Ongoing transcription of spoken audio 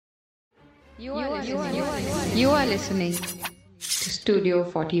You are listening to Studio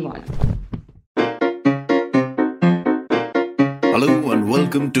 41. Hello and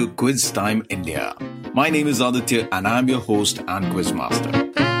welcome to Quiz Time India. My name is Aditya and I'm your host and quiz master.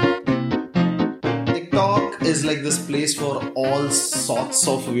 TikTok is like this place for all sorts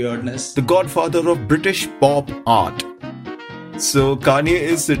of weirdness. The godfather of British pop art. So Kanye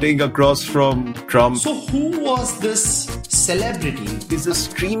is sitting across from Trump. So who was this celebrity? It's a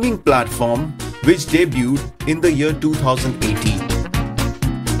streaming platform which debuted in the year 2018.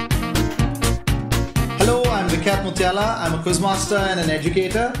 Hello, I'm Vikyat Mutyala. I'm a quizmaster and an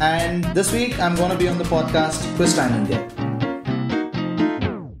educator. And this week I'm going to be on the podcast Quiz Time India.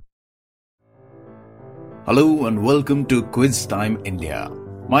 Hello and welcome to Quiz Time India.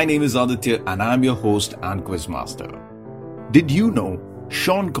 My name is Aditya and I'm your host and quizmaster. Did you know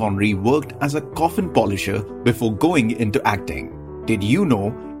Sean Connery worked as a coffin polisher before going into acting? Did you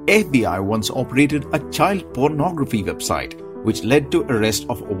know FBI once operated a child pornography website which led to arrest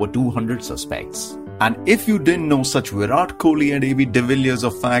of over 200 suspects? And if you didn't know such Virat Kohli and AB de Villiers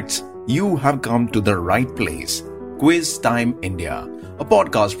of facts, you have come to the right place. Quiz Time India, a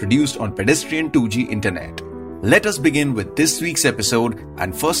podcast produced on pedestrian 2G internet. Let us begin with this week's episode,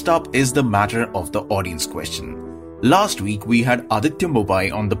 and first up is the matter of the audience question. Last week we had Aditya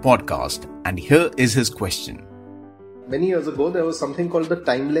Mobai on the podcast, and here is his question. Many years ago, there was something called the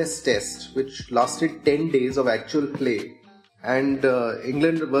Timeless Test, which lasted 10 days of actual play, and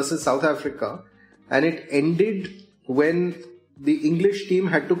England versus South Africa, and it ended when the English team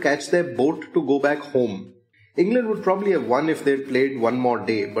had to catch their boat to go back home. England would probably have won if they'd played one more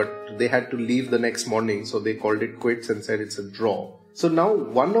day, but they had to leave the next morning, so they called it quits and said it's a draw. So now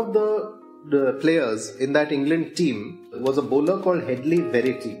one of the players in that England team was a bowler called Headley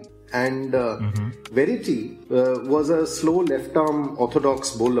Verity. And Verity was a slow left-arm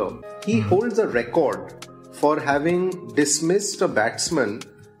orthodox bowler. He holds a record for having dismissed a batsman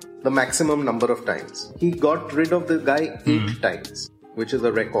the maximum number of times. He got rid of the guy 8 times, which is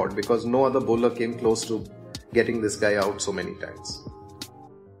a record because no other bowler came close to getting this guy out so many times.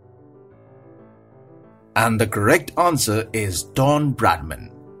 And the correct answer is Don Bradman.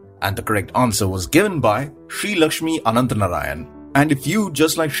 And the correct answer was given by Sri Lakshmi Anantanarayan. And if you,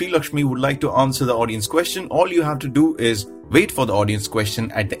 just like Sri Lakshmi, would like to answer the audience question, all you have to do is wait for the audience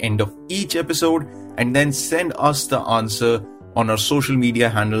question at the end of each episode and then send us the answer on our social media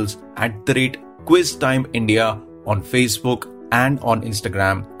handles @QuizTimeIndia on Facebook and on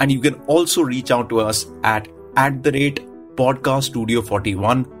Instagram. And you can also reach out to us at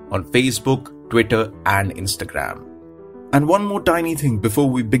 @PodcastStudio41 on Facebook, Twitter and Instagram. And one more tiny thing before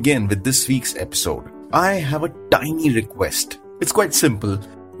we begin with this week's episode. I have a tiny request. It's quite simple.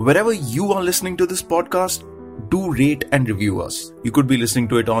 Wherever you are listening to this podcast, do rate and review us. You could be listening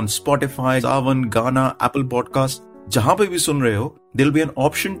to it on Spotify, Savan, Ghana, Apple Podcast. जहां पे भी सुन रहे हो, there'll be an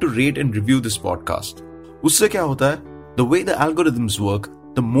option to rate and review this podcast. उससे क्या होता है? The way the algorithms work,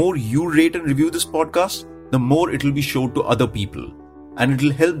 the more you rate and review this podcast, the more it'll be shown to other people. And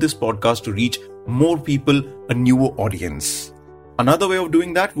it'll help this podcast to reach more people, a newer audience. Another way of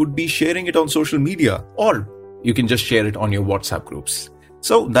doing that would be sharing it on social media, or you can just share it on your WhatsApp groups.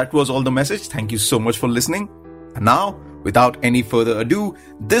 So that was all the message. Thank you so much for listening. And now, without any further ado,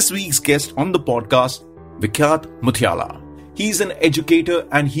 this week's guest on the podcast, Vikyat Mutyala. He's an educator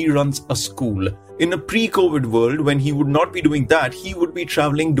and he runs a school. In a pre-COVID world, when he would not be doing that, he would be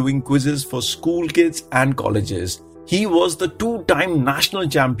traveling doing quizzes for school kids and colleges. He was the 2-time national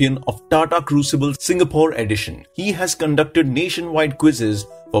champion of Tata Crucible Singapore edition. He has conducted nationwide quizzes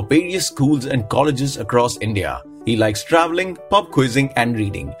for various schools and colleges across India. He likes traveling, pub quizzing and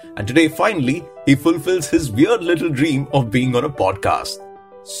reading. And today, finally, he fulfills his weird little dream of being on a podcast.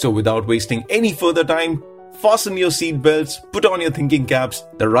 So without wasting any further time, fasten your seatbelts, put on your thinking caps.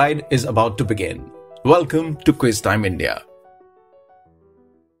 The ride is about to begin. Welcome to Quiz Time India.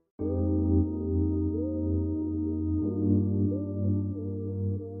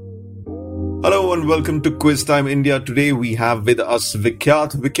 Hello and welcome to Quiz Time India. Today we have with us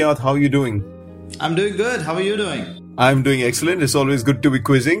Vikyat. Vikyat, how are you doing? I'm doing good. How are you doing? I'm doing excellent. It's always good to be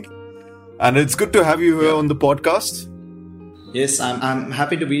quizzing. And it's good to have you here on the podcast. Yes, I'm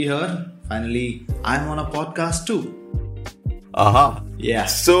happy to be here. Finally, I'm on a podcast too. Aha. Yeah.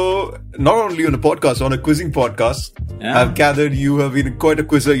 So, not only on a podcast, on a quizzing podcast. Yeah. I've gathered you have been quite a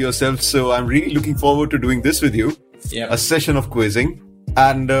quizzer yourself. So, I'm really looking forward to doing this with you. Yeah. A session of quizzing.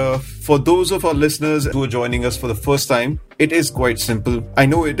 And for those of our listeners who are joining us for the first time, it is quite simple. I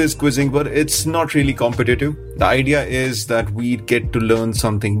know it is quizzing, but it's not really competitive. The idea is that we get to learn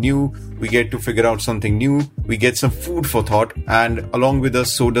something new, we get to figure out something new, we get some food for thought, and along with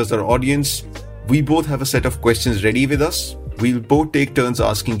us, so does our audience. We both have a set of questions ready with us. We'll both take turns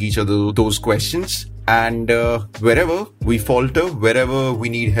asking each other those questions. And wherever we falter, wherever we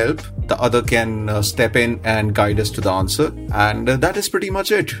need help, the other can step in and guide us to the answer. And that is pretty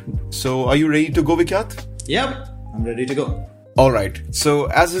much it. So are you ready to go, Vikyat? Yep, I'm ready to go. All right. So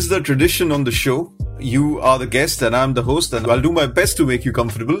as is the tradition on the show, you are the guest and I'm the host, and I'll do my best to make you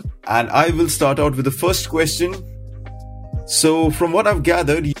comfortable. And I will start out with the first question. So from what I've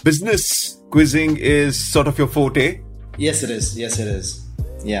gathered, business quizzing is sort of your forte. Yes, it is.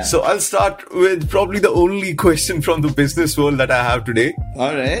 Yeah. So I'll start with probably the only question from the business world that I have today.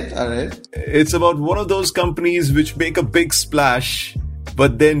 All right. It's about one of those companies which make a big splash,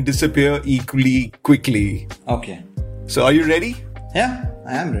 but then disappear equally quickly. Okay. So are you ready? Yeah,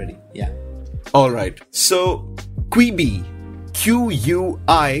 I am ready. Yeah. All right. So Quibi, Q-U-I-B-I,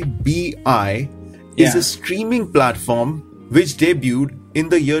 is a streaming platform which debuted in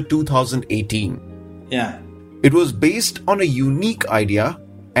the year 2018. Yeah. It was based on a unique idea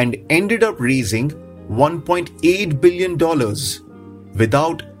and ended up raising $1.8 billion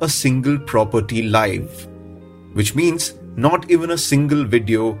without a single property live, which means not even a single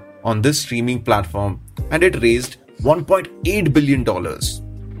video on this streaming platform, and it raised $1.8 billion.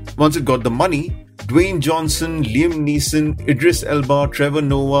 Once it got the money, Dwayne Johnson, Liam Neeson, Idris Elba, Trevor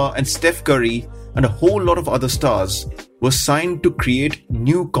Noah, and Steph Curry, and a whole lot of other stars were signed to create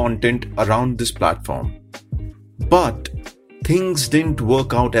new content around this platform. But things didn't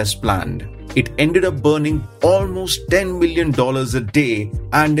work out as planned. It ended up burning almost $10 million a day,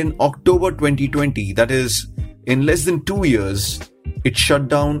 and in October 2020, that is, in less than 2 years, it shut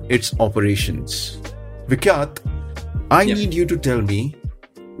down its operations. Vikyat, I need you to tell me,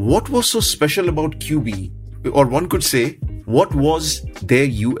 what was so special about QB? Or one could say, what was their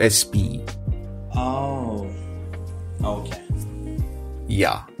USP? Oh, okay.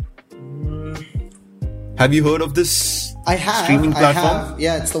 Yeah. Have you heard of this streaming platform?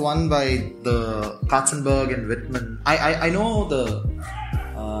 Yeah, it's the one by the Katzenberg and Whitman. I know the.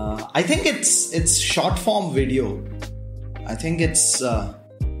 I think it's short form video. I think it's.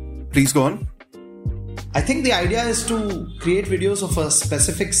 Please go on. I think the idea is to create videos of a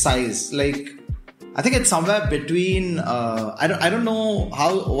specific size. Like, I think it's somewhere between. I don't know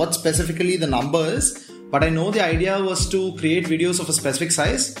what specifically the number is, but I know the idea was to create videos of a specific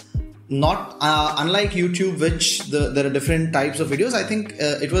size. Not unlike YouTube, which there are different types of videos. I think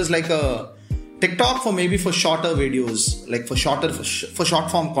it was like a TikTok for shorter videos, like for short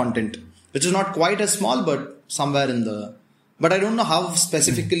form content, which is not quite as small, but somewhere in the. But I don't know how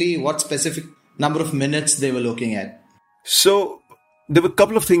specifically, what specific number of minutes they were looking at. So there were a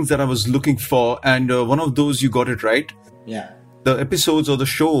couple of things that I was looking for, and one of those you got it right. Yeah. The episodes or the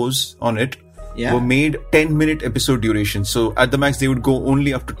shows on it were made 10-minute episode duration. So at the max, they would go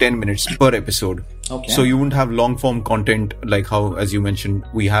only up to 10 minutes per episode. Okay. So you wouldn't have long form content like how, as you mentioned,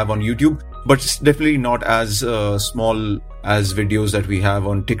 we have on YouTube, but it's definitely not as small as videos that we have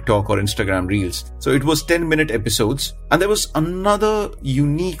on TikTok or Instagram Reels. So it was 10-minute episodes. And there was another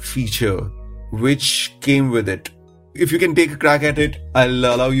unique feature which came with it. If you can take a crack at it, I'll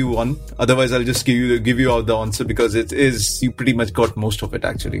allow you one. Otherwise, I'll just give you out the answer, because you pretty much got most of it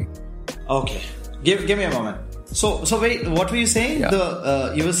actually. Okay, give me a moment. So wait, what were you saying?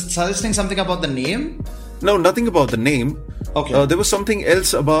 Yeah. You were suggesting something about the name? No, nothing about the name. Okay. There was something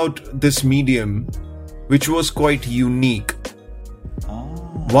else about this medium which was quite unique.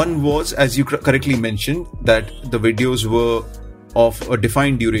 One was, as you correctly mentioned, that the videos were of a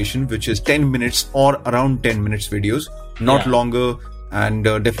defined duration, which is 10 minutes or around 10 minutes videos, not longer, and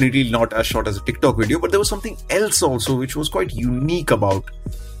definitely not as short as a TikTok video. But there was something else also which was quite unique about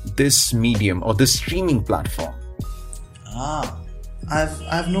this medium or this streaming platform. I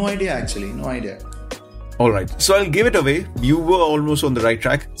have no idea actually. No idea. Alright, so I'll give it away. You were almost on the right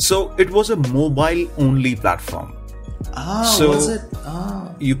track. So it was a mobile only platform. Was it?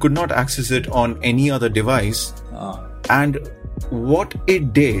 You could not access it on any other device. And what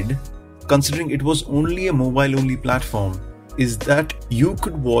it did, considering it was only a mobile only platform, is that you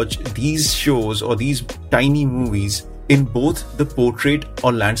could watch these shows or these tiny movies in both the portrait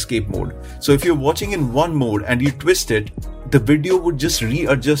or landscape mode. So if you're watching in one mode and you twist it, the video would just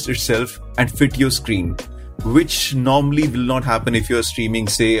readjust itself and fit your screen, which normally will not happen if you're streaming,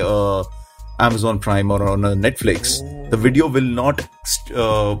 say, Amazon Prime or on a Netflix. The video will not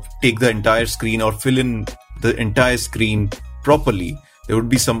take the entire screen or fill in the entire screen properly. there would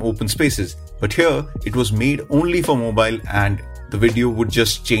be some open spaces. But here, it was made only for mobile, and the video would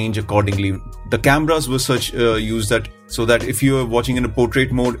just change accordingly. The cameras were used that so that if you are watching in a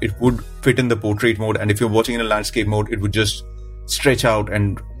portrait mode, it would fit in the portrait mode, and if you're watching in a landscape mode, it would just stretch out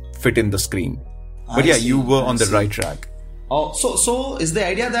and fit in the screen. But you were on the right track. Oh, so is the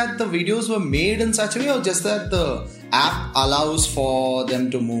idea that the videos were made in such a way, or just that the app allows for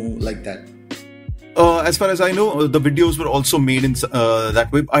them to move like that? As far as I know, the videos were also made in that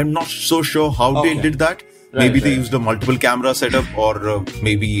way. I'm not so sure how they did that. Maybe they used a multiple camera setup, or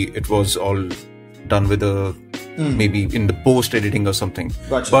maybe it was all done with maybe in the post editing or something.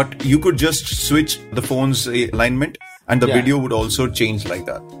 Gotcha. But you could just switch the phone's alignment, and the video would also change like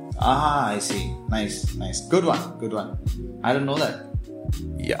that. I see. Nice. Good one. I didn't know that.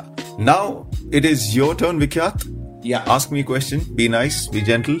 Yeah. Now it is your turn, Vikyat. Yeah. Ask me a question. Be nice. Be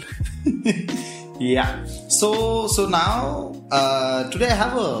gentle. Yeah. So now today I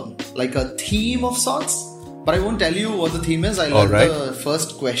have a theme of sorts, but I won't tell you what the theme is. I'll let the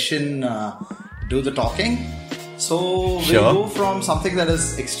first question do the talking. So we'll go from something that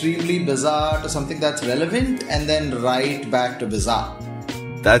is extremely bizarre to something that's relevant, and then right back to bizarre.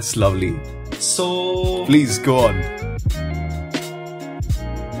 That's lovely. So please go on.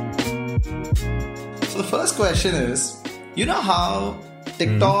 So the first question is, you know how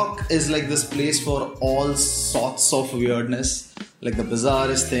TikTok is like this place for all sorts of weirdness, like the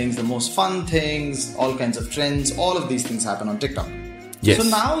bizarrest things, the most fun things, all kinds of trends, all of these things happen on TikTok. Yes. So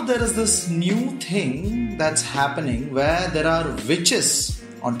now there is this new thing that's happening where there are witches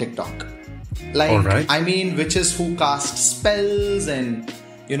on TikTok. Like, I mean, witches who cast spells, and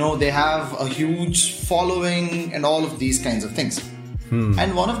they have a huge following and all of these kinds of things.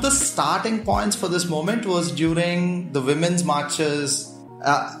 And one of the starting points for this moment was during the women's marches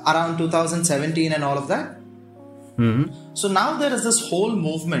around 2017 and all of that. So now there is this whole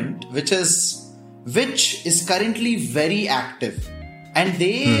movement which is currently very active, and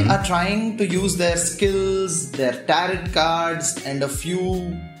they are trying to use their skills, their tarot cards, and a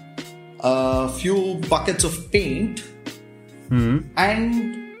few buckets of paint.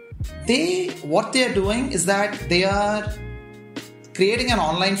 And what they are doing is that they are creating an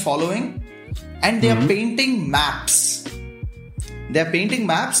online following, and they are painting maps. They are painting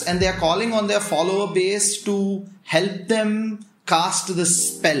maps, and they are calling on their follower base to help them cast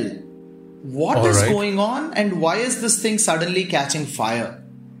this spell. What is going on, and why is this thing suddenly catching fire?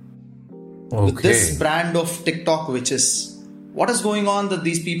 With this brand of TikTok witches. What is going on that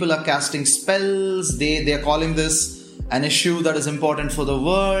these people are casting spells? They are calling this an issue that is important for the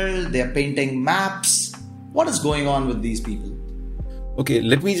world. They are painting maps. What is going on with these people? Okay,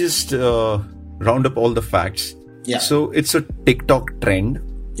 let me just round up all the facts. Yeah. So it's a TikTok trend.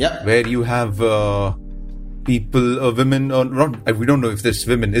 Yeah. Where you have people, women, or not, we don't know if there's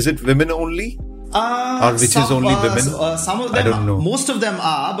women. Is it women only? Or witches only women? Some of them, I don't know. Most of them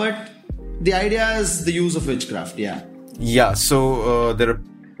are, but the idea is the use of witchcraft. Yeah. Yeah. So there are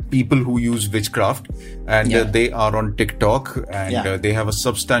people who use witchcraft, and they are on TikTok, and they have a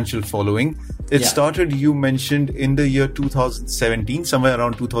substantial following. It started, you mentioned, in the year 2017, somewhere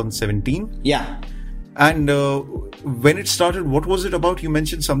around 2017. Yeah. And when it started, what was it about? You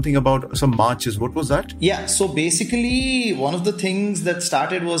mentioned something about some marches. What was that? Yeah. So basically, one of the things that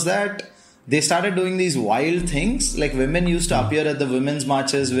started was that they started doing these wild things. Like, women used to appear at the women's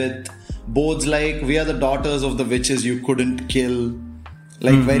marches with boards like, "We are the daughters of the witches you couldn't kill."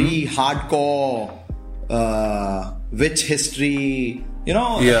 Like very hardcore witch history,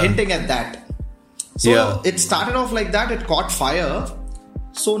 hinting at that. So it started off like that. It caught fire.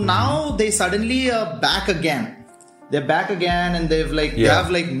 So now they suddenly are back again. They're back again, and they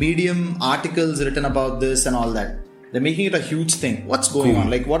have like Medium articles written about this and all that. They're making it a huge thing. What's going on?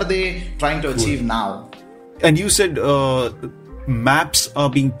 Like, what are they trying to achieve now? And you said maps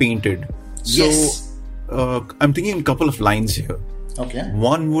are being painted. So Yes. I'm thinking a couple of lines here. Okay.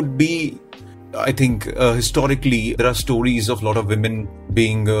 One would be, I think historically there are stories of a lot of women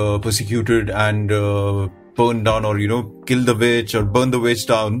being persecuted and burned down, or kill the witch or burn the witch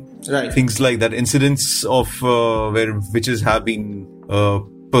down. Right. Things like that. Incidents of where witches have been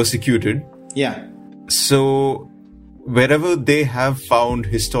persecuted. Yeah. So wherever they have found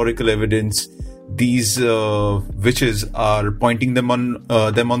historical evidence, these witches are pointing them on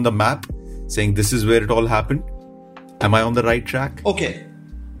the map, saying this is where it all happened. Am I on the right track? Okay.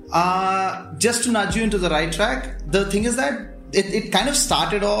 Just to nudge you into the right track, the thing is that it kind of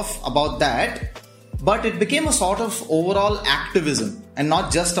started off about that, but it became a sort of overall activism and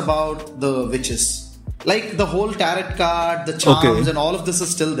not just about the witches. Like the whole tarot card, the charms and all of this is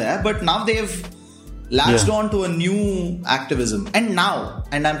still there, but now they've latched on to a new activism. And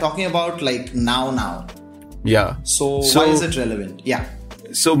I'm talking about like now. Yeah. So why is it relevant? Yeah.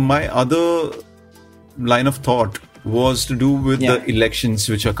 So my other line of thought was to do with the elections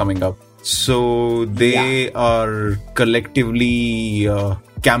which are coming up. So they are collectively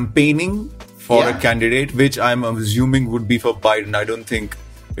campaigning for a candidate, which I'm assuming would be for Biden. I don't think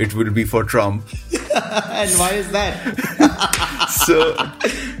it will be for Trump. And why is that? So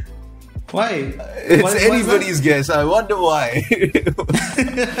why? It's anybody's guess. I wonder why.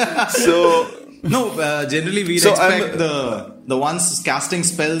 So no, generally we'd expect the ones casting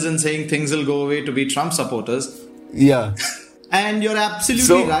spells and saying things will go away to be Trump supporters. Yeah. And you're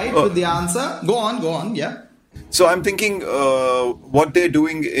absolutely right with the answer. Go on, yeah. So I'm thinking what they're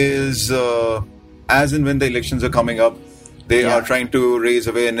doing is, as and when the elections are coming up, they are trying to raise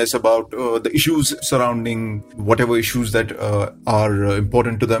awareness about the issues surrounding whatever issues that are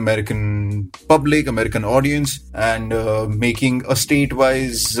important to the American public, American audience, and making a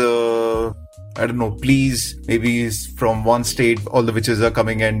state-wise, pleas. Maybe from one state, all the witches are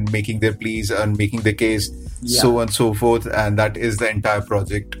coming and making their pleas and making their case, so on and so forth. And that is the entire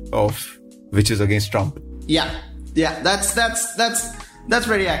project of Witches Against Trump. Yeah, that's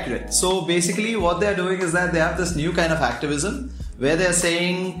very accurate. So basically what they're doing is that they have this new kind of activism where they're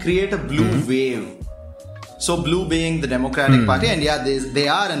saying create a blue wave. So blue being the Democratic Party, and they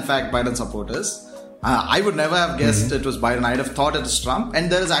are in fact Biden supporters. I would never have guessed it was Biden. I'd have thought it was Trump.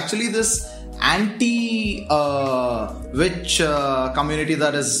 And there is actually this anti-witch community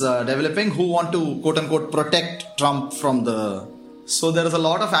that is developing who want to quote unquote protect Trump from the... So there is a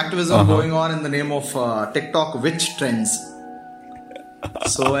lot of activism going on in the name of TikTok witch trends.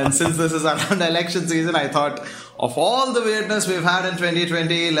 So, and since this is around election season, I thought of all the weirdness we've had in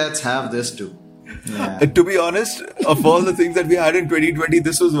 2020, let's have this too. Yeah. To be honest, of all the things that we had in 2020,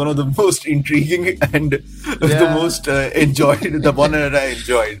 this was one of the most intriguing and the most enjoyed, the one that I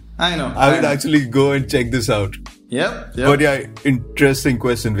enjoyed. I know. I would actually go and check this out. Yep. But yeah, interesting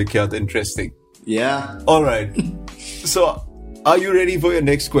question, Vikyat. Interesting. Yeah. All right. So, are you ready for your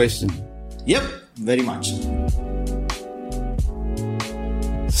next question? Yep, very much.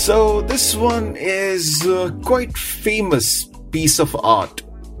 So this one is a quite famous piece of art.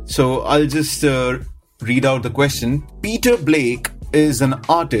 So I'll just read out the question. Peter Blake is an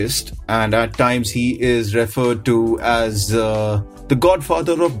artist, and at times he is referred to as the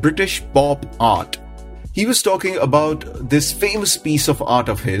godfather of British pop art. He was talking about this famous piece of art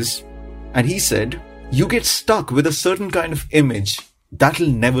of his, and he said, "You get stuck with a certain kind of image that'll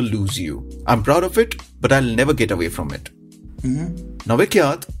never lose you. I'm proud of it, but I'll never get away from it." Now,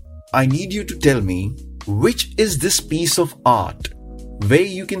 Vikyat, I need you to tell me, which is this piece of art where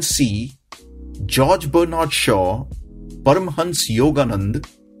you can see George Bernard Shaw, Paramhans Yoganand,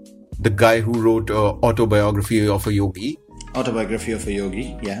 the guy who wrote Autobiography of a Yogi,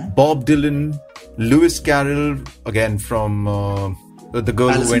 yeah. Bob Dylan, Lewis Carroll, again from the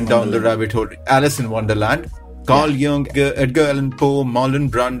girl Alice who went down the rabbit hole, Alice in Wonderland, Carl Jung, Edgar Allan Poe, Marlon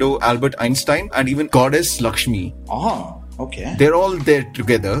Brando, Albert Einstein, and even Goddess Lakshmi. Oh, okay. They're all there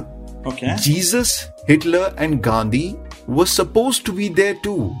together. Okay. Jesus, Hitler, and Gandhi were supposed to be there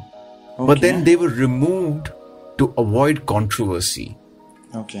too. But then they were removed to avoid controversy.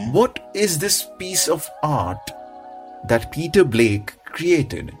 Okay. What is this piece of art that Peter Blake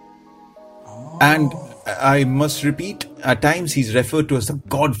created? And I must repeat, at times he's referred to as the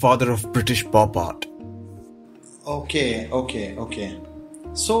godfather of British pop art. Okay.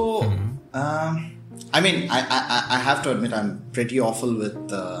 So, I mean, I have to admit I'm pretty awful with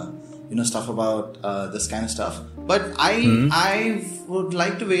stuff about this kind of stuff. But I would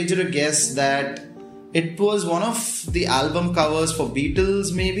like to wager a guess that it was one of the album covers for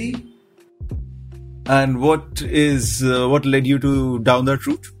Beatles, maybe. And what led you to down that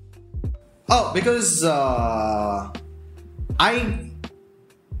route? Oh, because I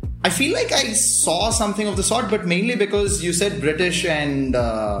feel like I saw something of the sort, but mainly because you said British and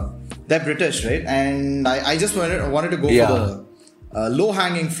they're British, right? And I just wanted to go for the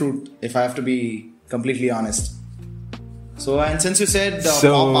low-hanging fruit, if I have to be completely honest. So, and since you said pop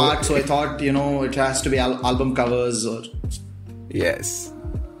art, so I thought, it has to be album covers or... Yes.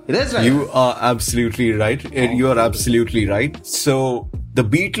 It is right. You are absolutely right. You are absolutely right. So, the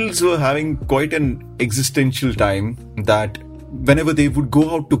Beatles were having quite an existential time that whenever they would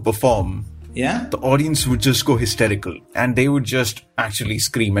go out to perform, the audience would just go hysterical and they would just actually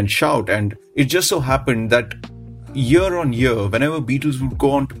scream and shout. And it just so happened that year on year, whenever Beatles would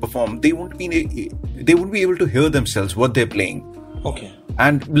go on to perform, they wouldn't be able to hear themselves, what they're playing. Okay.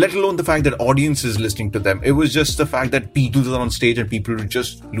 And let alone the fact that audience is listening to them. It was just the fact that Beatles are on stage and people would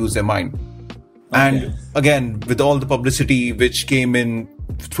just lose their mind. And again, with all the publicity which came in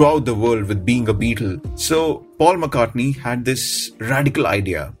throughout the world with being a Beatle. So Paul McCartney had this radical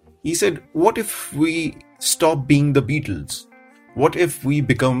idea. He said, what if we stop being the Beatles? What if we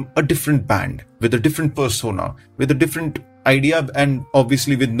become a different band with a different persona, with a different idea, and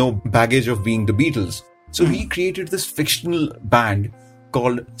obviously with no baggage of being the Beatles? So he created this fictional band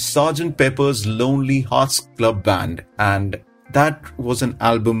called Sgt. Pepper's Lonely Hearts Club Band, and that was an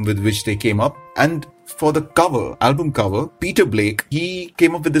album with which they came up. And for the album cover, Peter Blake, he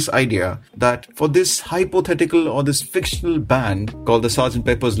came up with this idea that for this hypothetical or this fictional band called the Sgt.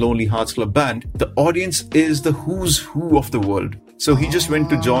 Pepper's Lonely Hearts Club Band, the audience is the who's who of the world. So he just went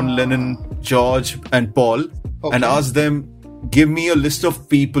to John Lennon, George and Paul and asked them, give me a list of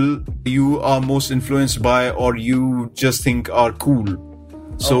people you are most influenced by or you just think are cool.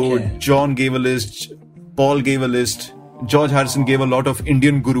 So John gave a list, Paul gave a list, George Harrison gave a lot of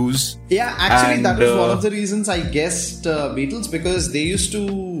Indian gurus. Yeah, actually that was one of the reasons I guessed Beatles, because they used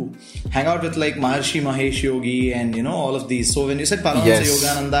to hang out with like Maharshi Mahesh Yogi and all of these. So when you said Paramahansa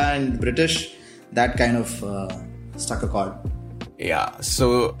Yogananda and British, that kind of struck a chord. Yeah,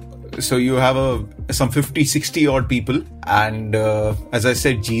 so you have some 50, 60 odd people, and as I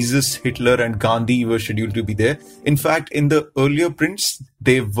said, Jesus, Hitler and Gandhi were scheduled to be there. In fact, in the earlier prints,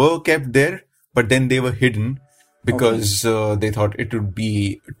 they were kept there, but then they were hidden because they thought it would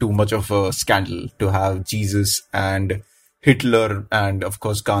be too much of a scandal to have Jesus and Hitler and of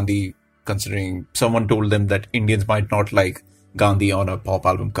course Gandhi, considering someone told them that Indians might not like Gandhi on a pop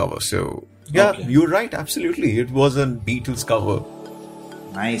album cover. So yeah, you're right, absolutely. It was a Beatles cover.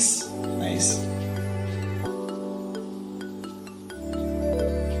 Nice.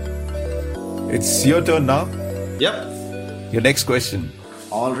 It's your turn now. Yep. Your next question.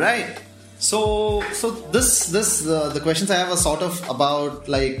 All right. So the questions I have are sort of about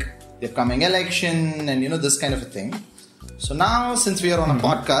like the coming election and this kind of a thing. So now, since we are on a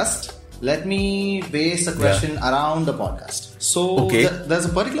podcast, let me base a question around the podcast. So there's a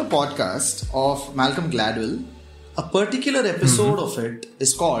particular podcast of Malcolm Gladwell. A particular episode of it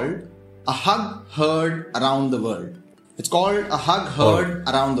is called A Hug Heard Around the World. It's called A Hug Heard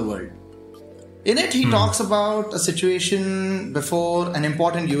Around the World. In it, he talks about a situation before an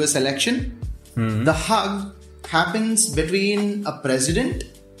important US election. The hug happens between a president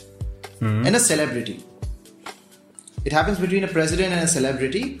and a celebrity. It happens between a president and a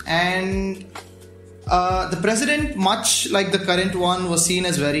celebrity, and the president, much like the current one, was seen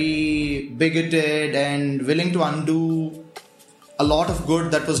as very bigoted and willing to undo a lot of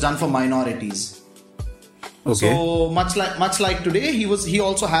good that was done for minorities. So much like today, he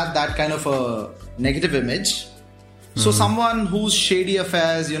also had that kind of a negative image. So someone whose shady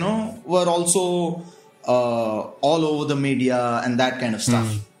affairs, were also all over the media and that kind of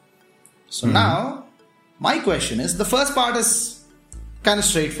stuff. So now, my question is, the first part is kind of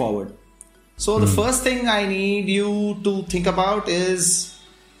straightforward. So the first thing I need you to think about is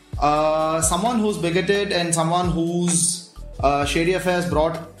someone who's bigoted and someone whose shady affairs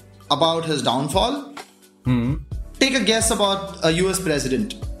brought about his downfall. Take a guess about a US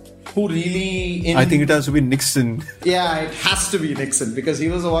president who really... I think it has to be Nixon. Yeah, it has to be Nixon because he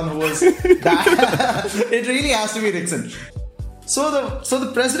was the one who was... It really has to be Nixon. So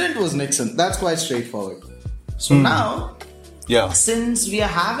the president was Nixon. That's quite straightforward. So now... Since we are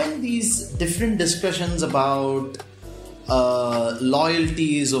having these different discussions about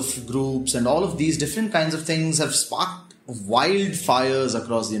loyalties of groups and all of these different kinds of things have sparked wildfires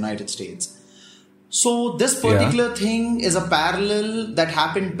across the United States. So this particular thing is a parallel that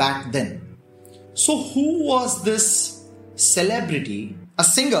happened back then. So who was this celebrity, a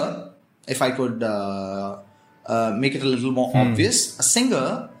singer, if I could make it a little more obvious, a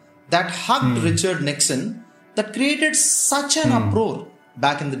singer that hugged Richard Nixon that created such an uproar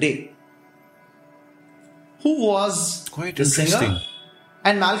back in the day? Who was the singer?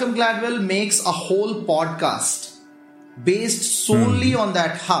 And Malcolm Gladwell makes a whole podcast based solely on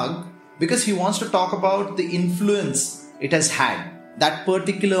that hug because he wants to talk about the influence it has had, that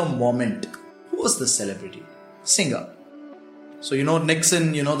particular moment. Who was the celebrity? Singer. So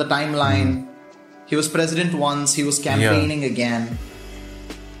Nixon, the timeline. He was president once, he was campaigning again.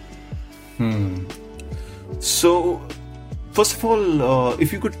 So, first of all,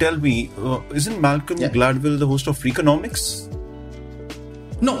 if you could tell me, isn't Malcolm Gladwell the host of Freakonomics?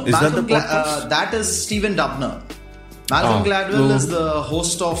 No, that is Stephen Dubner. Malcolm Gladwell is the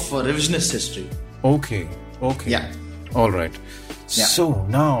host of Revisionist History. Okay. Yeah. All right. Yeah. So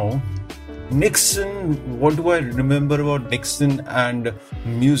now, Nixon, what do I remember about Nixon and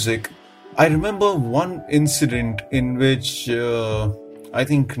music? I remember one incident in which I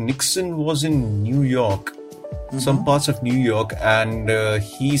think Nixon was in New York, some parts of New York, and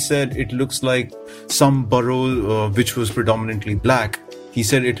he said it looks like some borough which was predominantly black. He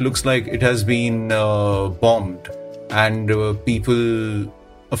said it looks like it has been bombed, and people,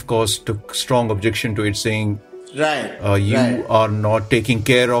 of course, took strong objection to it, saying, you are not taking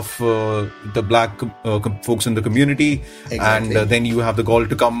care of the black folks in the community. Exactly. And then you have the gall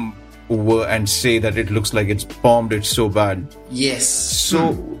to come over and say that it looks like it's bombed, it's so bad. Yes.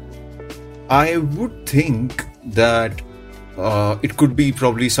 So I would think that it could be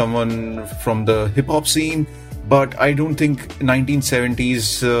probably someone from the hip-hop scene, but I don't think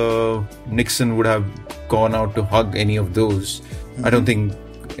 1970s Nixon would have gone out to hug any of those. I don't think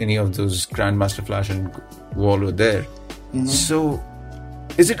any of those Grandmaster Flash and Wall were there. So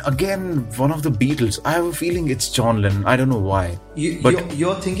is it again one of the Beatles? I have a feeling it's John Lennon. I don't know why.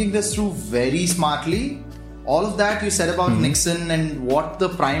 You're thinking this through very smartly. All of that you said about Nixon and what the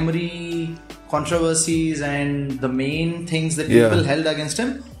primary controversies and the main things that people held against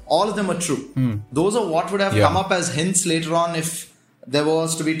him, all of them are true. Those are what would have come up as hints later on if there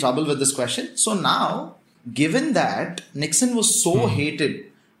was to be trouble with this question. So now, given that Nixon was so hated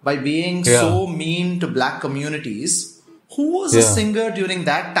by being so mean to black communities, who was a singer during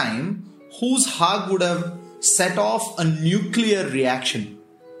that time whose hug would have set off a nuclear reaction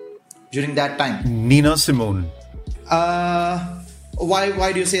during that time? Nina Simone.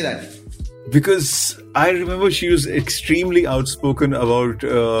 Why do you say that? Because I remember she was extremely outspoken about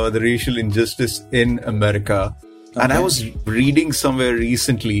the racial injustice in America. And I was reading somewhere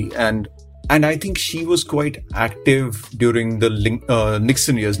recently, and I think she was quite active during the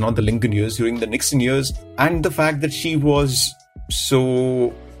Nixon years, not the Lincoln years, during the Nixon years. And the fact that she was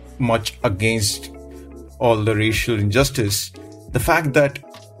so much against all the racial injustice, the fact that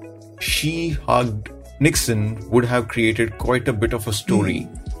she hugged Nixon would have created quite a bit of a story.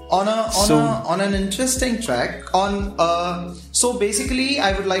 On an interesting track. So basically,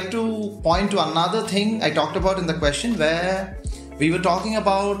 I would like to point to another thing I talked about in the question, where we were talking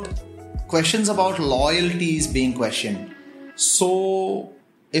about questions about loyalties being questioned. So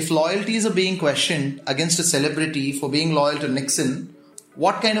if loyalties are being questioned against a celebrity for being loyal to Nixon,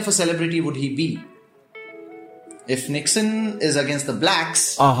 what kind of a celebrity would he be? If Nixon is against the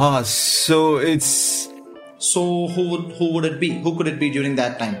blacks, so who would it be? Who could it be during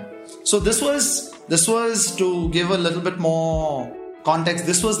that time? So this was to give a little bit more context.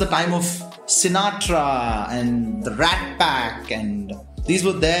 This was the time of Sinatra and the Rat Pack, and these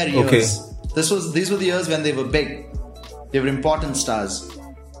were their years. These were the years when they were big. They were important stars.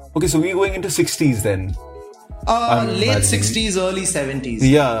 Okay, so we're going into 60s then. Late 60s, early 70s.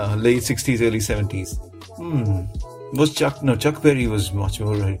 Yeah, late 60s, early 70s. Was Chuck Berry was much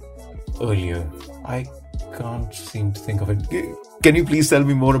more earlier. I can't seem to think of it. Can you please tell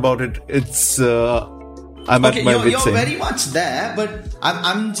me more about it? It's I'm at my wit's end. You're very much there, but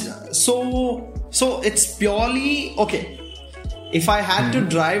I'm so it's purely okay. If I had to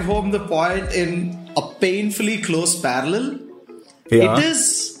drive home the point in a painfully close parallel, it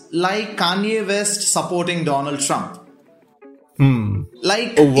is like Kanye West supporting Donald Trump.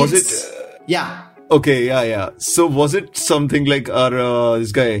 Like, was it? Yeah. Okay, yeah. So was it something like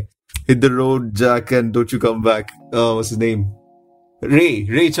this guy, hit the road, Jack, and don't you come back? What's his name?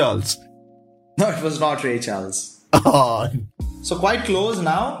 Ray Charles. No, it was not Ray Charles. Oh. So quite close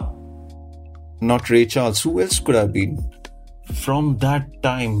now. Not Ray Charles. Who else could have been? From that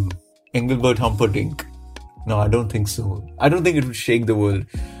time, Engelbert Humperdinck. No, I don't think so. I don't think it would shake the world.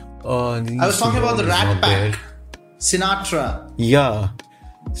 I was talking about the Rat Pack. Sinatra. Yeah.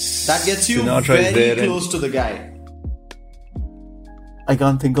 That gets you Sinatra very close to the guy. I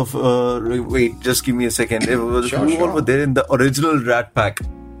can't think of... wait, just give me a second. Who Sure. were there in the original Rat Pack?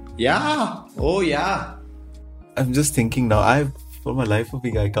 Yeah. Oh, yeah. I'm just thinking now. For my life of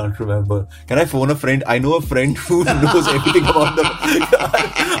me, I can't remember. Can I phone a friend? I know a friend who knows everything about them.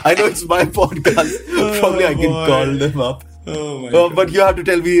 I know it's my podcast. Probably I can call them up. Oh my God. But you have to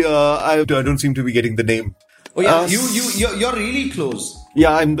tell me. I don't seem to be getting the name. Oh yeah, you're really close.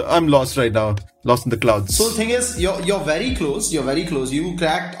 Yeah, I'm lost right now. Lost in the clouds. So the thing is, you're very close. You're very close. You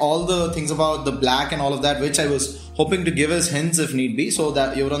cracked all the things about the black and all of that, which I was hoping to give as hints if need be, so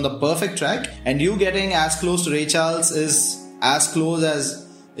that you're on the perfect track. And you getting as close to Ray Charles is as close as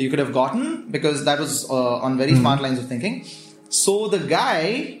you could have gotten, because that was on very smart lines of thinking. So the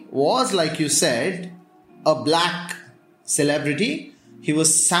guy was, like you said, a black celebrity. He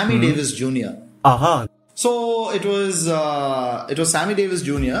was Sammy Davis Jr. So it was Sammy Davis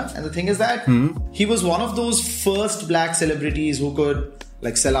Jr. And the thing is that he was one of those first black celebrities who could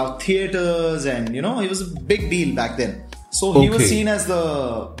like sell out theaters, and he was a big deal back then. So he was Okay. seen as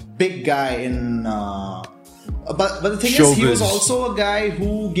the big guy in. But the thing is, he was Showbiz. also a guy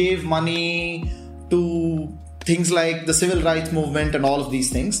who gave money to things like the civil rights movement and all of these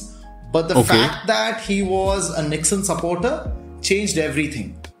things. But the Okay. fact that he was a Nixon supporter changed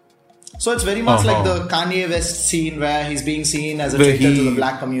everything. So it's very much like the Kanye West scene where he's being seen as a Where traitor to he- the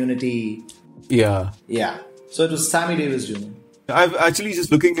black community. Yeah. Yeah. So it was Sammy Davis Jr. I've actually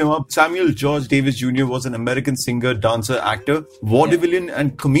just looking him up. Samuel George Davis Jr. was an American singer, dancer, actor, vaudevillian,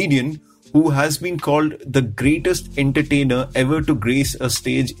 and comedian who has been called the greatest entertainer ever to grace a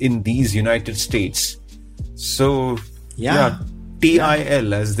stage in these United States. So, Yeah.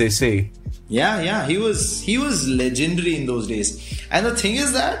 TIL, as they say. Yeah, he was legendary in those days. And the thing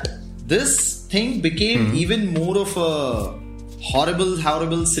is that this thing became even more of a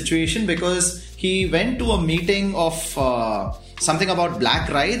horrible situation because he went to a meeting of something about black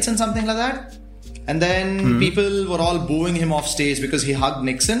rights and something like that. And then people were all booing him off stage because he hugged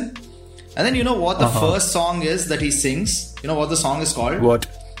Nixon. And then you know what the first song is that he sings? You know what the song is called? What?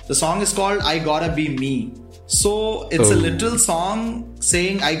 The song is called I Gotta Be Me. So it's a little song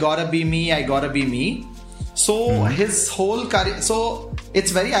saying I gotta be me, I gotta be me. So his whole career, so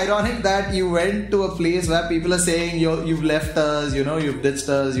it's very ironic that you went to a place where people are saying you've left us, you've ditched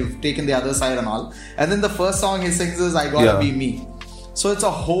us, you've taken the other side and all. And then the first song he sings is I gotta be me. So it's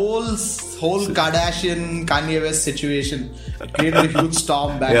a whole Kardashian Kanye West situation. It created a huge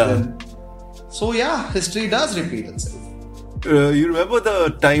storm back then. So yeah, history does repeat itself. You remember the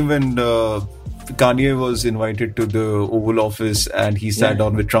time when Kanye was invited to the Oval Office and he sat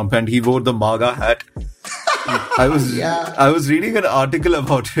down with Trump and he wore the MAGA hat? I was reading an article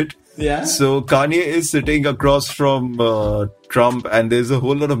about it. Yeah. So Kanye is sitting across from Trump and there's a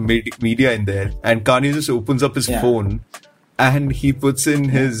whole lot of media in there. And Kanye just opens up his phone and he puts in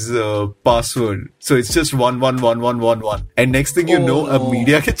his password. So it's just 111111. And next thing you know, a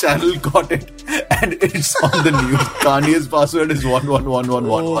media channel got it and it's on the news. Kanye's password is 111111.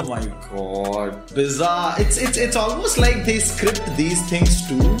 Oh my god. Bizarre. It's almost like they script these things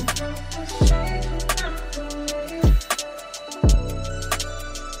too.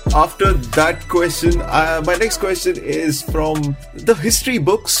 After that question, my next question is from the history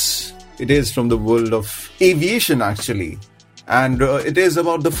books. It is from the world of aviation, actually. And it is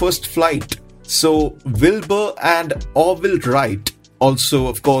about the first flight. So, Wilbur and Orville Wright, also,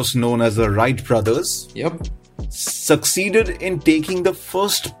 of course, known as the Wright brothers, succeeded in taking the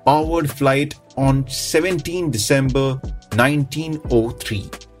first powered flight on 17 December 1903.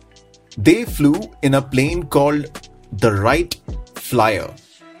 They flew in a plane called the Wright Flyer.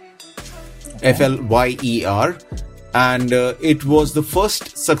 Flyer, and it was the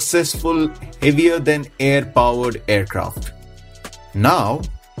first successful heavier than air powered aircraft. Now,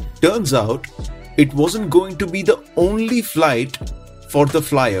 turns out it wasn't going to be the only flight for the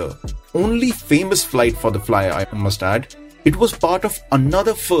Flyer, only famous flight for the Flyer, I must add. It was part of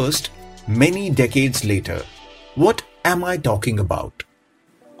another first many decades later. What am I talking about?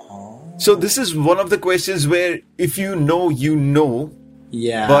 So this is one of the questions where if you know, you know.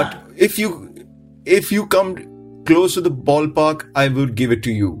 Yeah. But if you come close to the ballpark, I would give it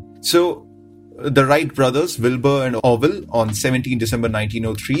to you. So the Wright brothers, Wilbur and Orville, on 17 December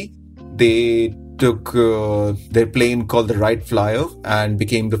 1903, they took their plane called the Wright Flyer and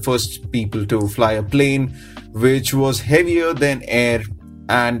became the first people to fly a plane which was heavier than air,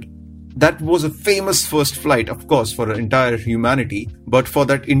 and that was a famous first flight, of course, for entire humanity. But for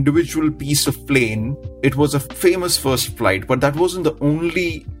that individual piece of plane, it was a famous first flight. But that wasn't the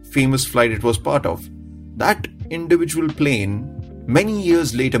only famous flight it was part of. That individual plane, many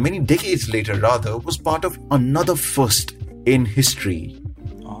years later, many decades later rather, was part of another first in history.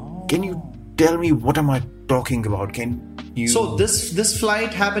 Can you tell me what am I talking about? Can you? So this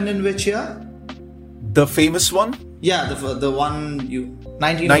flight happened in which year? The famous one? Yeah, the one you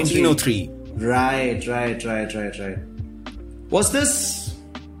 1903. 1903. Right. Was this?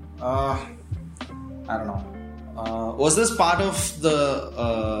 I don't know. Was this part of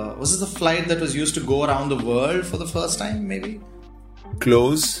the? Was this the flight that was used to go around the world for the first time? Maybe.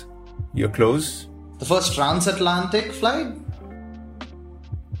 Close. You're close. The first transatlantic flight.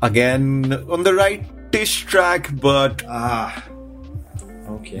 Again, on the right-ish track, but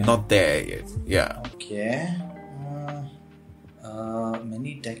Okay. not there yet. Yeah. Okay.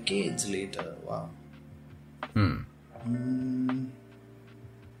 Many decades later. Wow.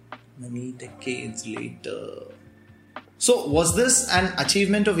 Many decades later. So, was this an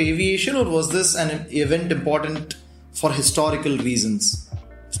achievement of aviation, or was this an event important for historical reasons?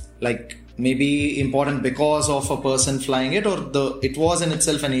 Like maybe important because of a person flying it, or it was in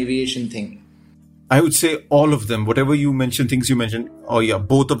itself an aviation thing? I would say all of them. Whatever you mentioned, things you mentioned. Oh yeah,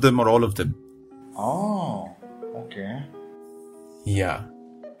 both of them or all of them. Oh, okay. Yeah.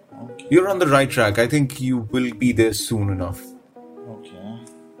 You're on the right track. I think you will be there soon enough. Okay.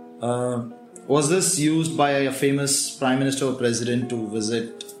 Was this used by a famous prime minister or president to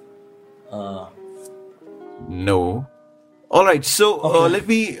visit? No. All right. So let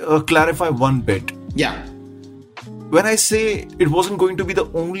me clarify one bit. Yeah. When I say it wasn't going to be the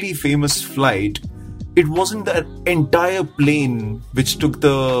only famous flight, it wasn't the entire plane which took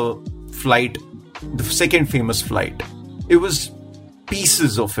the flight, the second famous flight. It was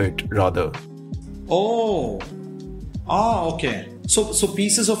pieces of it, rather. Oh. Oh, okay. So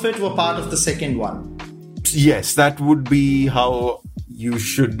pieces of it were part of the second one. Yes, that would be how you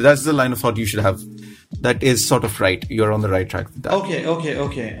should. That's the line of thought you should have. That is sort of right. You're on the right track with that. Okay.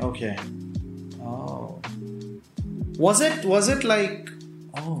 Oh. Was it like?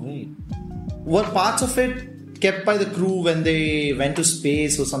 Oh wait. Were parts of it kept by the crew when they went to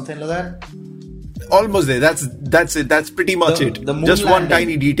space or something like that? Almost there. That's it. That's pretty much it. The moon Just one landing.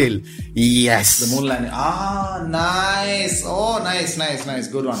 tiny detail. Yes. The moon landing. Ah, nice. Oh, nice.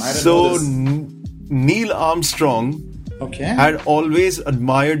 Good one. I didn't So know this. Neil Armstrong Okay. had always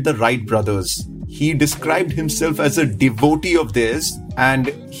admired the Wright brothers. He described himself as a devotee of theirs, and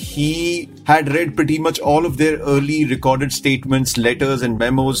he had read pretty much all of their early recorded statements, letters, and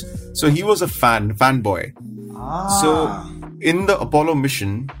memos. So he was a fanboy. So in the Apollo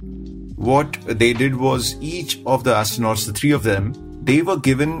mission, what they did was each of the astronauts, the three of them, they were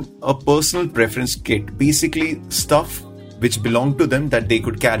given a personal preference kit, basically stuff which belonged to them that they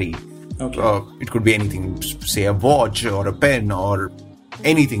could carry. Okay. It could be anything, say a watch or a pen or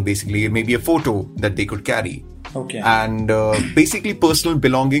anything, basically. Maybe a photo that they could carry. Okay. And basically personal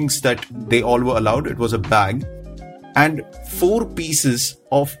belongings that they all were allowed. It was a bag. And 4 pieces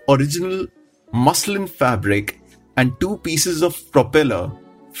of original muslin fabric and 2 pieces of propeller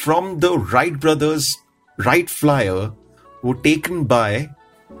from the Wright brothers' Wright flyer were taken by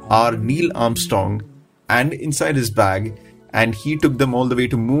our Neil Armstrong and inside his bag, and he took them all the way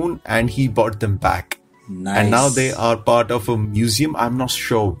to moon and he brought them back. Nice. And now they are part of a museum. I'm not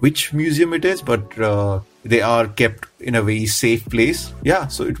sure which museum it is, but they are kept in a very safe place. Yeah,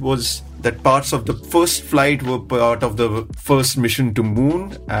 so it was that parts of the first flight were part of the first mission to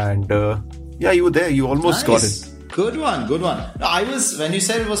moon, and yeah, you were there. You almost got it. Good one. No, when you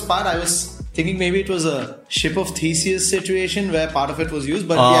said it was part, I was thinking maybe it was a ship of Theseus situation where part of it was used,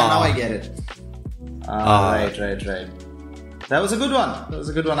 but yeah, now I get it. Right. That was a good one. I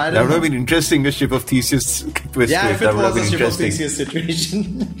That don't would know. have been interesting, a ship of Theseus twist. Yeah, to it. if That it would have was been a ship of interesting. Theseus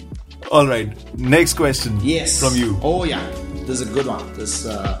situation. All right, next question. Yes. From you. Oh yeah, this is a good one. This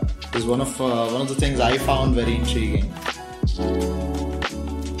is one of the things I found very intriguing.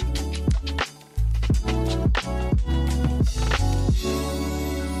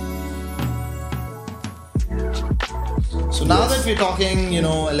 So now that we're talking,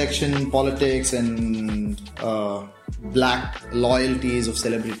 election politics and black loyalties of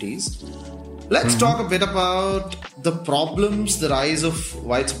celebrities, let's talk a bit about the problems the rise of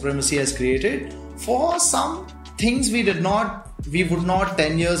white supremacy has created for some things we would not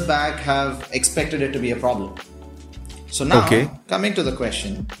 10 years back have expected it to be a problem. So now, coming to the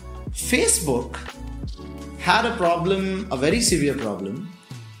question, Facebook had a problem, a very severe problem,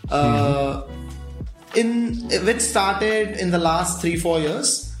 which started in the last 3-4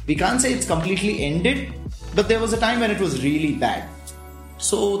 years. We can't say it's completely ended, but there was a time when it was really bad.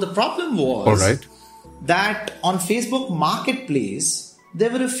 So the problem was that on Facebook Marketplace, there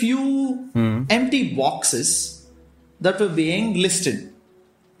were a few empty boxes that were being listed.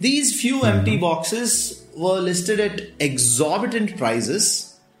 These few empty boxes were listed at exorbitant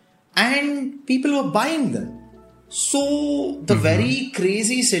prices and people were buying them. So the very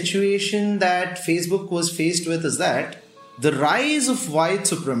crazy situation that Facebook was faced with is that the rise of white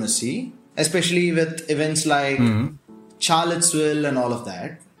supremacy, especially with events like Charlottesville and all of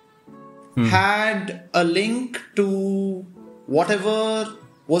that, had a link to whatever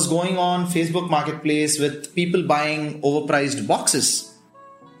was going on Facebook Marketplace with people buying overpriced boxes.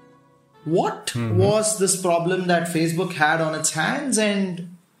 What was this problem that Facebook had on its hands,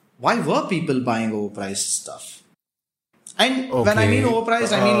 and why were people buying overpriced stuff? And when I mean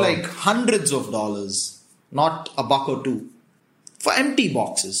overpriced, I mean like hundreds of dollars, not $1 or $2, for empty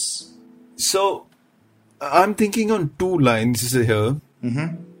boxes. So I'm thinking on 2 lines here.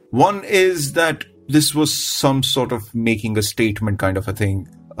 One is that this was some sort of making a statement kind of a thing.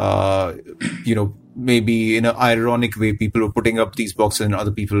 Maybe in an ironic way, people were putting up these boxes and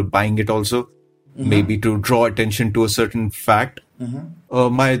other people were buying it also. maybe to draw attention to a certain fact.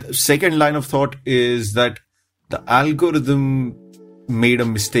 My second line of thought is that the algorithm made a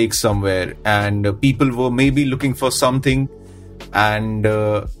mistake somewhere, and people were maybe looking for something, and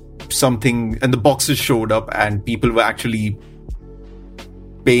the boxes showed up, and people were actually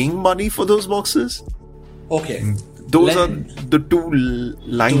paying money for those boxes. Okay. Those are the two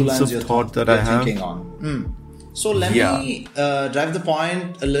lines of thought that I have. Thinking on. So let me drive the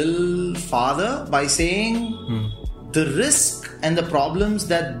point a little farther by saying the risk and the problems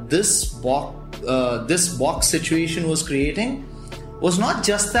that this box situation was creating was not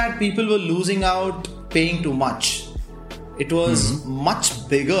just that people were losing out paying too much. It was much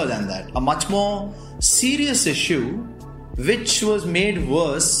bigger than that. A much more serious issue, which was made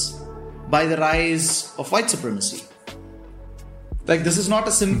worse by the rise of white supremacy. Like, this is not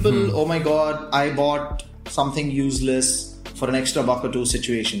a simple, oh my god, I bought something useless for an extra buck or two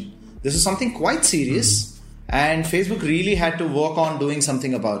situation. This is something quite serious, and Facebook really had to work on doing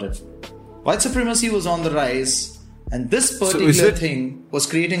something about it. White supremacy was on the rise, and this particular thing was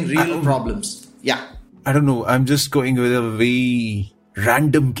creating real problems. Yeah. I don't know. I'm just going with a very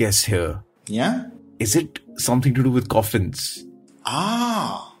random guess here. Yeah? Is it something to do with coffins?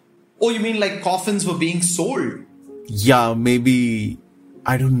 Ah. Oh, you mean like coffins were being sold? Yeah, maybe.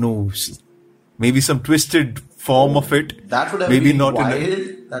 I don't know. Maybe some twisted form of it. That would have maybe been not wild.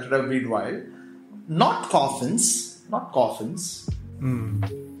 That would have been wild. Not coffins. Not coffins.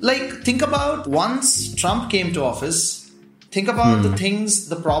 Like, think about once Trump came to office, think about the things,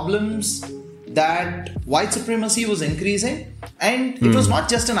 the problems that white supremacy was increasing, and it was not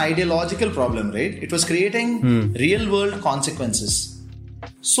just an ideological problem, right? It was creating real world consequences.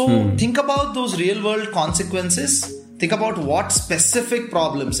 So think about those real world consequences. Think about what specific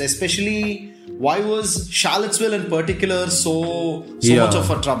problems, especially why was Charlottesville in particular so much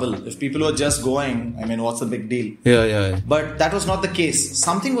of a trouble? If people were just going, I mean, what's the big deal? Yeah. But that was not the case.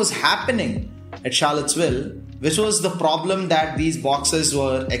 Something was happening at Charlottesville, which was the problem that these boxes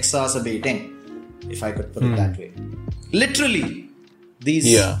were exacerbating, if I could put it that way. Literally,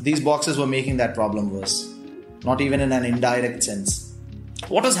 these boxes were making that problem worse. Not even in an indirect sense.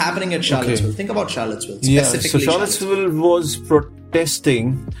 What was happening at Charlottesville? Okay. Think about Charlottesville. Specifically, so Charlottesville was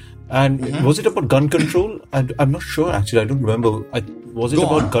protesting. And was it about gun control? I'm not sure, actually. I don't remember. Was it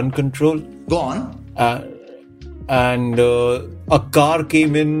about gun control? Go on. And a car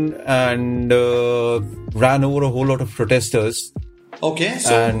came in and ran over a whole lot of protesters. Okay,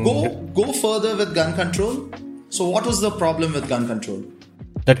 so go further with gun control. So what was the problem with gun control?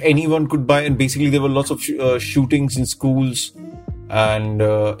 That anyone could buy, and basically there were lots of shootings in schools, and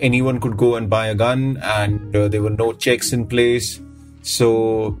anyone could go and buy a gun, and there were no checks in place.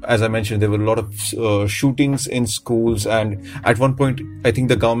 So, as I mentioned, there were a lot of shootings in schools, and at one point, I think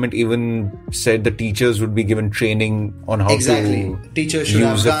the government even said the teachers would be given training on how to teachers should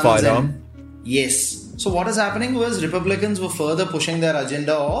use a firearm. Yes. So, what is happening was Republicans were further pushing their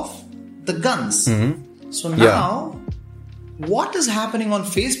agenda of the guns. So now, what is happening on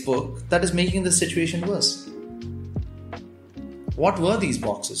Facebook that is making the situation worse? What were these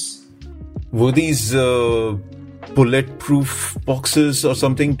boxes? Were these bulletproof boxes or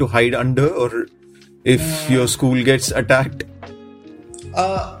something to hide under, or if your school gets attacked?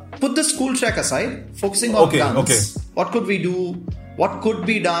 Put the school track aside, focusing on guns. Okay. What could we do? What could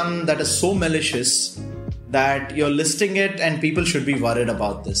be done that is so malicious that you're listing it and people should be worried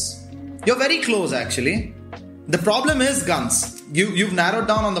about this? You're very close, actually. The problem is guns. You've narrowed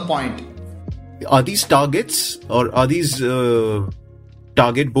down on the point. Are these targets, or are these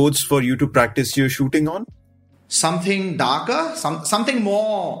target boards for you to practice your shooting on? Something darker, something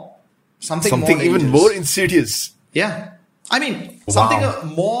more, something even more insidious. Yeah, I mean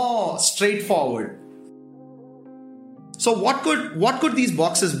something more straightforward. So what could these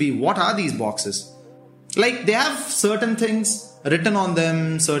boxes be? What are these boxes? Like, they have certain things written on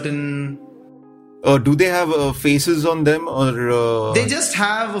them, certain. Do they have faces on them, or they just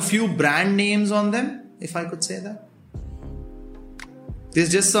have a few brand names on them, if I could say that?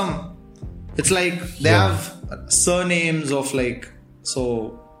 There's just some. It's like they have surnames of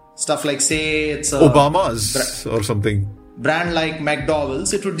stuff like, say it's Obama's or something. Brand like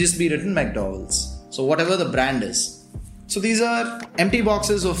McDowell's, it would just be written McDowell's. So whatever the brand is. So these are empty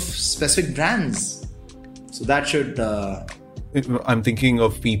boxes of specific brands. So that should. I'm thinking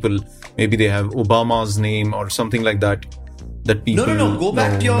of people. Maybe they have Obama's name or something like that. That people. No. Go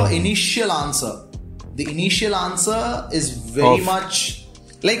back to your initial answer. The initial answer is very much.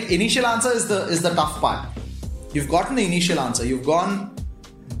 Like, initial answer is the tough part. You've gotten the initial answer. You've gone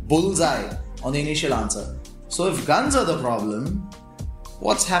bullseye on the initial answer. So if guns are the problem,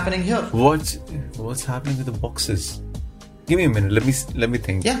 What's happening here? What's happening with the boxes? Give me a minute. Let me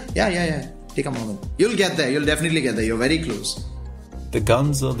think. Yeah. Take a moment. You'll get there. You'll definitely get there. You're very close. The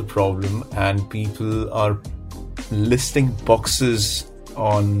guns are the problem, and people are listing boxes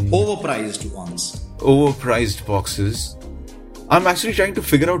on overpriced boxes. I'm actually trying to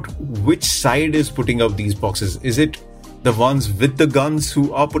figure out which side is putting up these boxes. Is it the ones with the guns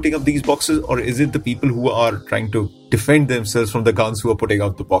who are putting up these boxes, or is it the people who are trying to defend themselves from the guns who are putting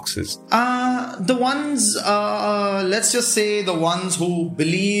up the boxes? The ones, let's just say the ones who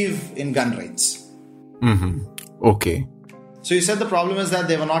believe in gun rights. Okay. So you said the problem is that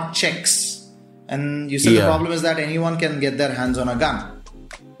they were not checks. And you said the problem is that anyone can get their hands on a gun.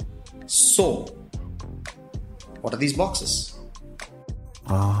 So, what are these boxes?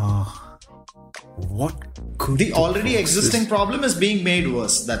 What could the already existing problem is being made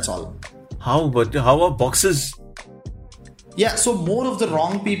worse, that's all. How are boxes? Yeah, so more of the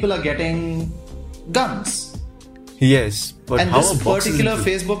wrong people are getting guns. Yes, but and how this are boxes particular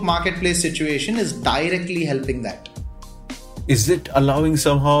Facebook marketplace situation is directly helping that. Is it allowing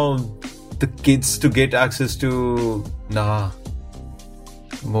somehow the kids to get access to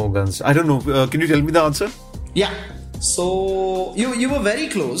more guns? I don't know. Can you tell me the answer? Yeah. So you were very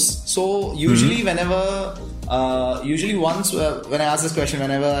close. So usually whenever once when I ask this question,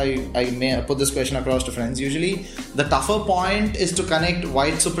 whenever I may put this question across to friends, usually the tougher point is to connect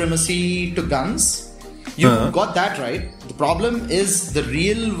white supremacy to guns. You got that right. The problem is the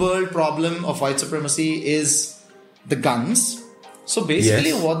real world problem of white supremacy is the guns. So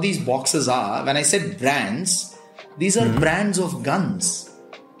basically what these boxes are, when I said brands, these are brands of guns.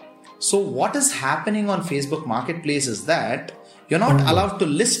 So what is happening on Facebook Marketplace is that you're not allowed to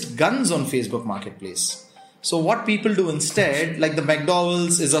list guns on Facebook Marketplace. So what people do instead, like the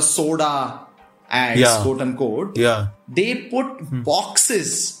McDowell's is a soda ads, quote unquote. Yeah. They put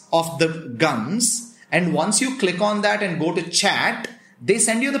boxes of the guns, and once you click on that and go to chat, they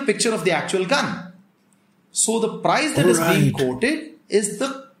send you the picture of the actual gun. So the price that is being quoted is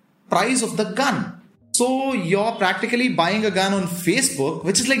the price of the gun. So you're practically buying a gun on Facebook,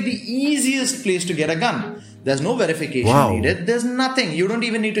 which is like the easiest place to get a gun. There's no verification needed. There's nothing. You don't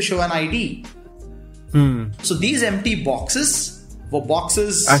even need to show an ID. So these empty boxes were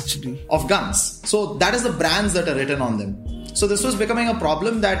boxes of guns. So that is the brands that are written on them. So this was becoming a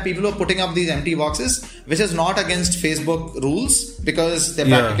problem that people were putting up these empty boxes, which is not against Facebook rules because they're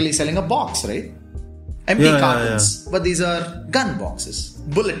practically selling a box, right? Empty cartons. But these are gun boxes,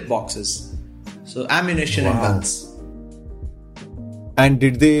 bullet boxes. So ammunition and guns. And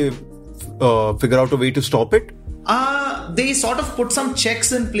did they figure out a way to stop it? They sort of put some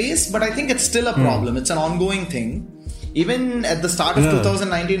checks in place, but I think it's still a problem. It's an ongoing thing. Even at the start of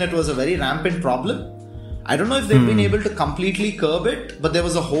 2019, it was a very rampant problem. I don't know if they've been able to completely curb it, but there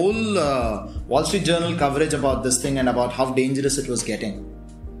was a whole Wall Street Journal coverage about this thing and about how dangerous it was getting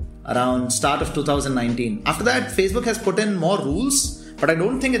around start of 2019. After that, Facebook has put in more rules, but I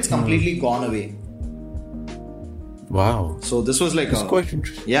don't think it's completely gone away. Wow. So this was like quite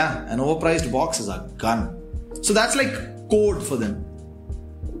interesting. Yeah, an overpriced box is a gun. So that's like code for them.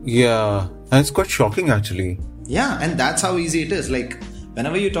 Yeah, and it's quite shocking actually. Yeah, and that's how easy it is. Like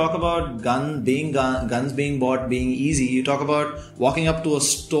whenever you talk about guns being bought being easy, you talk about walking up to a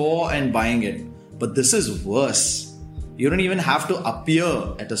store and buying it. But this is worse. You don't even have to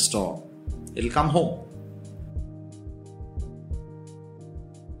appear at a store. It'll come home.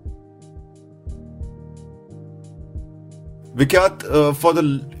 Vikyat, for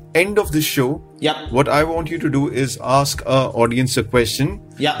the end of this show, what I want you to do is ask our audience a question.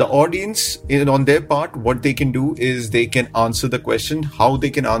 The audience, on their part, what they can do is they can answer the question. How they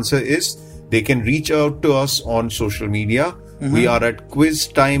can answer is they can reach out to us on social media. We are at Quiz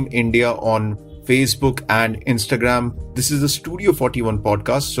Time India on Facebook and Instagram. This is the Studio 41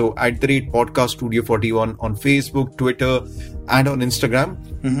 podcast. So @podcast Studio 41 on Facebook, Twitter, and on Instagram.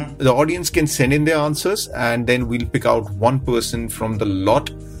 The audience can send in their answers, and then we'll pick out one person from the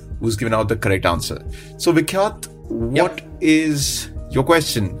lot who's given out the correct answer. So Vikyat, what is your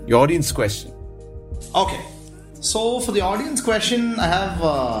question, your audience question? Okay. So for the audience question,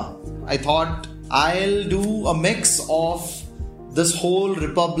 I thought I'll do a mix of this whole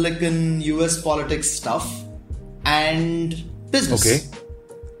Republican US politics stuff and business. Okay.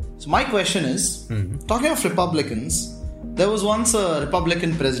 So my question is, talking of Republicans, there was once a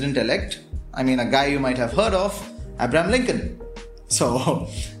Republican president-elect, a guy you might have heard of, Abraham Lincoln. So,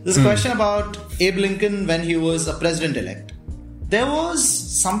 this question about Abe Lincoln when he was a president-elect. There was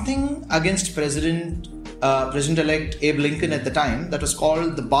something against President-elect Abe Lincoln at the time that was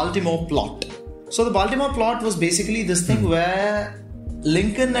called the Baltimore Plot. So, the Baltimore Plot was basically this thing where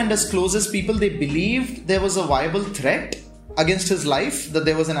Lincoln and his closest people, they believed there was a viable threat against his life, that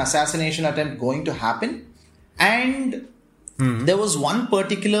there was an assassination attempt going to happen. And there was one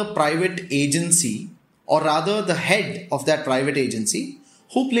particular private agency, or rather the head of that private agency,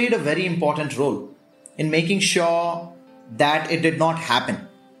 who played a very important role in making sure that it did not happen.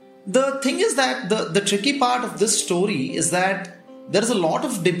 The thing is that the tricky part of this story is that there is a lot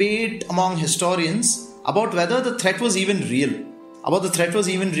of debate among historians about whether the threat was even real,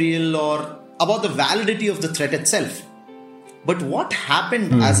 or about the validity of the threat itself. But what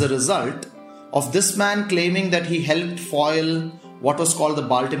happened as a result of this man claiming that he helped foil what was called the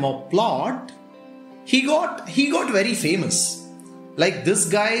Baltimore plot, he got very famous. Like, this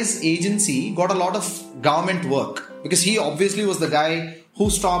guy's agency got a lot of government work because he obviously was the guy who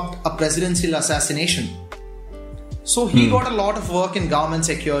stopped a presidential assassination. So he got a lot of work in government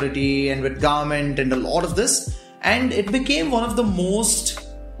security and with government and a lot of this, and it became one of the most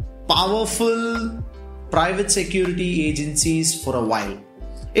powerful private security agencies for a while.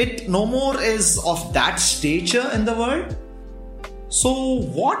 It no more is of that stature in the world. So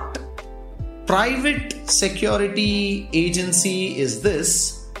what private security agency is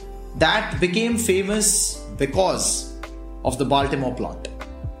this that became famous because of the Baltimore plot?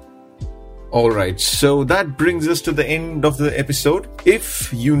 Alright, so that brings us to the end of the episode.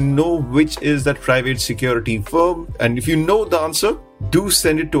 If you know which is that private security firm, and if you know the answer, do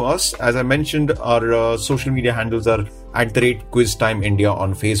send it to us. As I mentioned, our social media handles are @QuizTimeIndia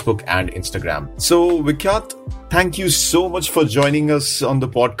on Facebook and Instagram. So, Vikyat, thank you so much for joining us on the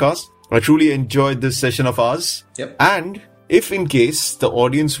podcast. I truly enjoyed this session of ours. Yep. And if in case the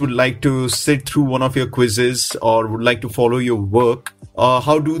audience would like to sit through one of your quizzes or would like to follow your work,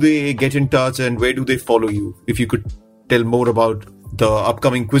 how do they get in touch and where do they follow you? If you could tell more about the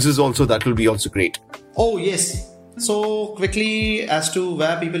upcoming quizzes also, that will be also great. Oh, yes. So quickly as to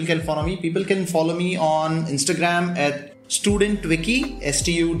where people can follow me. People can follow me on Instagram at StudentVicky,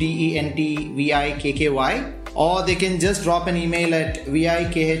 StudentVikky, or they can just drop an email at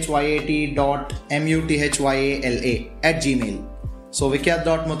vikhyat.muthyala@gmail. So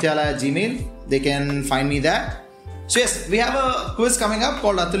vikyat.muthyala@gmail. They can find me there. So yes, we have a quiz coming up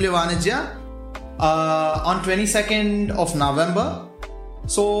called Atulya Vanijya on 22nd of November.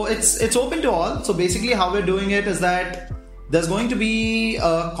 So it's open to all. So basically how we're doing it is that there's going to be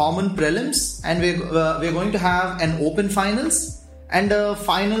a common prelims, and we're going to have an open finals and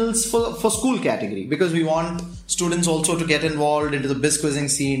finals for school category, because we want students also to get involved into the biz quizzing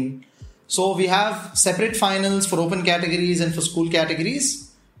scene. So we have separate finals for open categories and for school categories.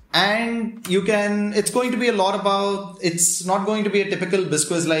 And it's going to be a lot about, it's not going to be a typical biz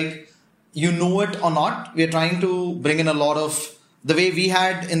quiz like you know it or not. We're trying to bring in a lot of, the way we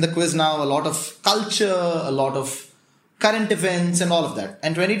had in the quiz now, a lot of culture, a lot of current events and all of that.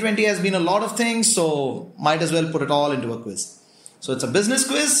 And 2020 has been a lot of things, so might as well put it all into a quiz. So it's a business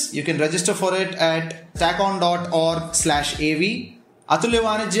quiz. You can register for it at stackon.org/AV. Atulya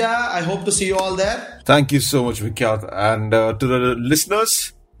Vanijya, I hope to see you all there. Thank you so much, Vikyat. And to the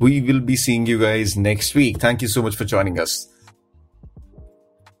listeners, we will be seeing you guys next week. Thank you so much for joining us.